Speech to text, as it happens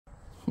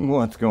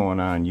What's going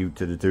on, you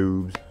to the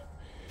tubes?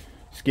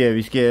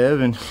 Scabby Scab,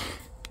 and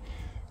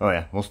oh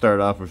yeah, we'll start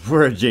off with,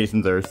 we're at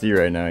Jaysens RC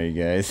right now, you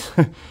guys.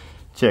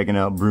 Checking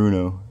out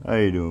Bruno. How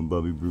you doing,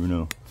 Bubby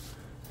Bruno?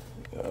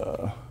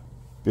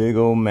 Big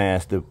old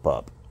mastiff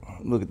pup.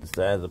 Look at the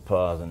size of the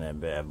paws on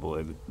that bad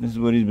boy. But this is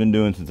what he's been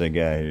doing since I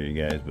got here,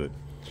 you guys. But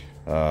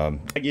I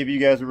give you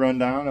guys a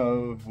rundown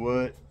of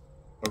what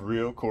a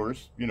real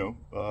course,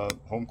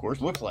 home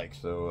course looks like.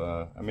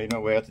 So I made my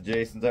way out to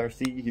Jaysens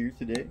RC here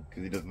today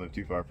because he doesn't live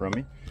too far from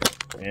me,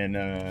 and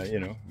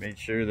made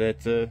sure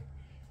that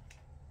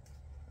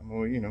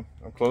I'm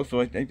close.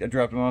 So I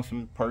dropped him off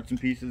some parts and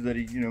pieces that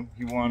he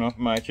wanted off of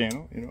my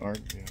channel,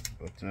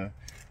 But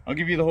I'll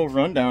give you the whole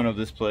rundown of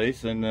this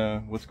place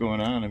and what's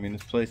going on. I mean,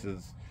 this place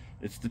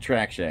it's the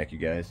track shack, you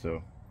guys.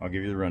 So I'll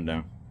give you the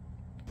rundown.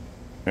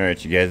 All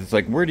right, you guys. It's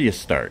like, where do you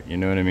start? You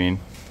know what I mean?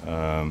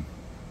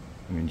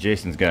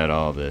 Jason's got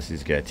all this.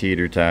 He's got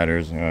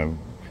teeter-totters,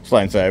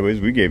 sliding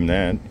sideways. We gave him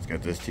that. He's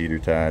got this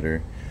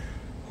teeter-totter,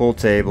 whole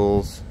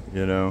tables,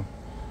 some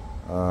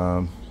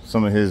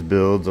of his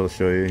builds I'll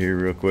show you here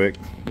real quick,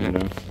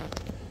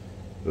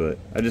 But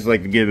I just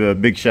like to give a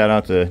big shout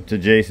out to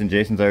Jaysens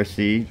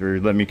RC for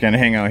letting me kind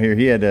of hang out here.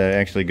 He had to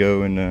actually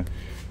go and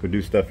go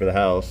do stuff for the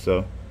house,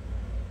 so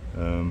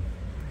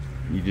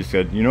you just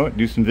said,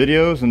 do some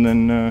videos and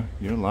then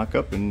lock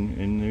up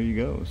and there you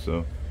go.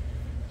 So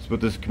that's what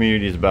this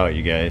community is about,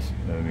 you guys.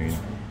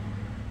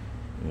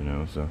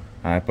 So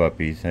hi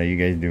puppies, how you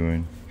guys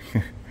doing?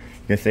 You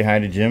guys say hi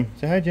to Jim.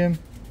 Say hi, Jim.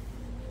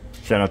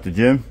 Shout out to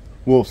Jim.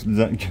 Wolf's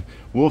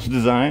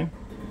Design.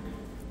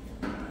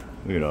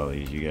 Look at all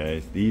these, you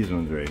guys. These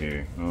ones right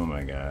here. Oh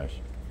my gosh,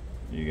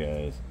 you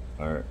guys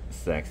are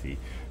sexy.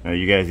 Now,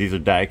 you guys, these are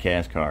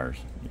die-cast cars,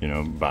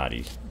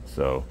 bodies.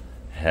 So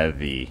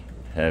heavy.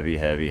 But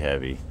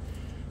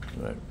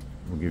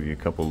we'll give you a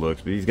couple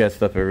looks. But he's got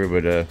stuff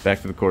everywhere. But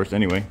back to the course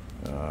anyway.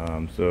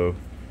 So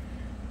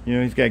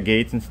he's got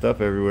gates and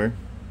stuff everywhere.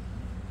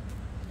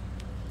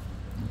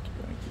 Let's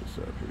back this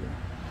up here.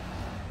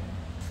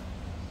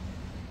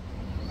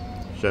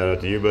 Shout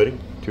out to you, buddy.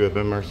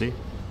 2FMRC.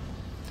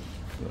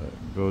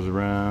 Goes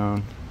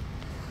around.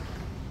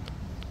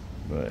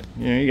 But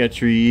you got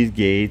trees,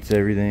 gates,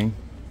 everything.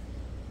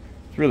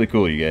 It's really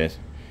cool, you guys.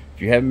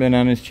 If you haven't been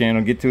on his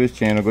channel, get to his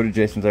channel. Go to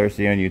Jaysens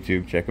RC on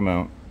YouTube. Check him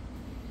out.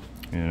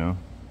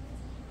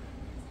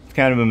 It's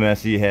kind of a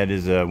mess. He had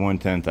his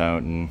 1/10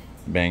 out and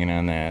banging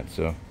on that.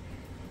 So,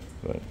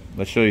 but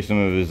let's show you some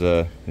of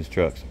his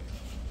trucks.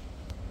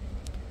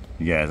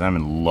 You guys, I'm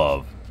in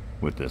love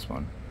with this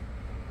one.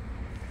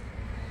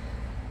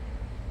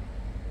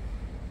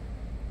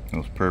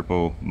 Those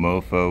purple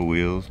mofo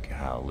wheels,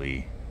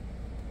 golly.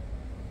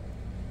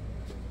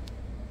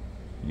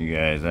 You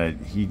guys,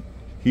 he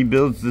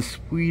builds the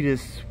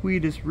sweetest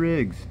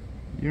rigs.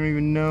 You don't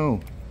even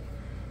know.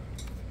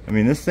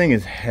 This thing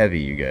is heavy,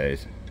 you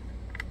guys.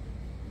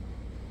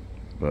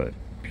 But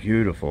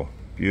beautiful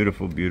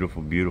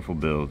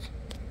builds.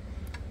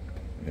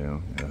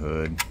 The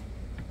hood.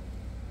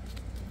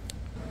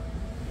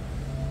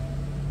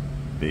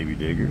 Baby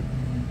digger.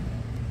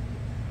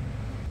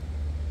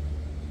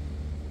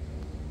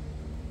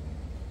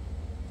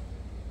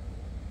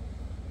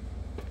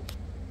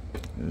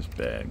 This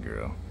bad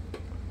girl.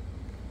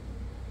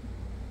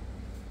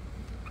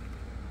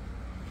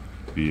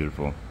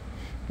 Beautiful.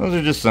 Those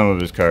are just some of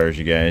his cars,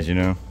 you guys,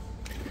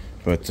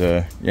 But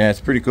yeah,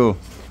 it's pretty cool.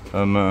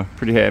 I'm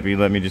pretty happy.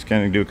 Let me just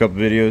kind of do a couple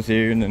videos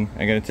here and then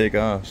I gotta take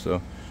off.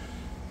 So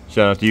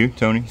shout out to you,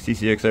 Tony,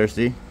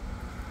 CCXRC.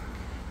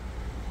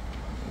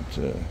 Let's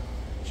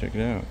check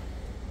it out.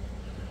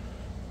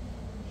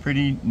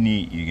 Pretty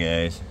neat, you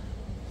guys.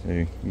 So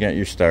you got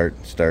your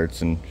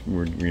starts, and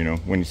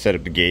when you set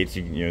up the gates,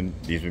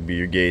 these would be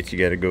your gates you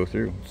got to go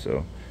through.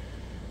 So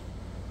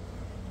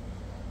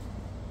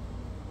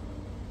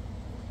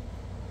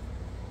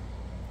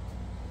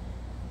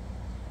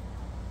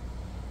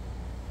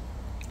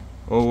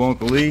old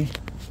Uncle Lee,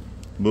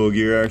 Bull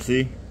Gear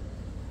RC.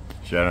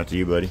 Shout out to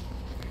you, buddy.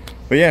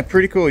 But yeah,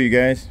 pretty cool, you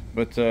guys.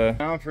 But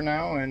down for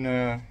now,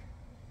 and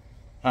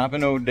hop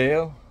in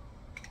O'Dale,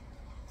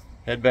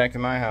 head back to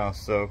my house.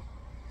 So.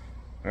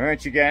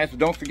 Alright, you guys, well,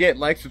 don't forget,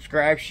 like,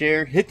 subscribe,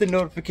 share, hit the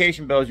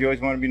notification bells. You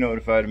always want to be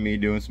notified of me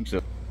doing some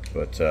stuff.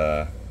 But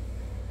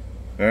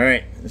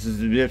alright, this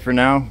is it for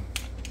now.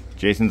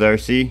 Jaysens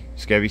RC,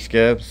 Scabby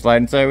Scab,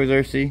 Sliding Sideways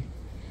RC.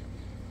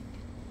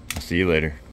 I'll see you later.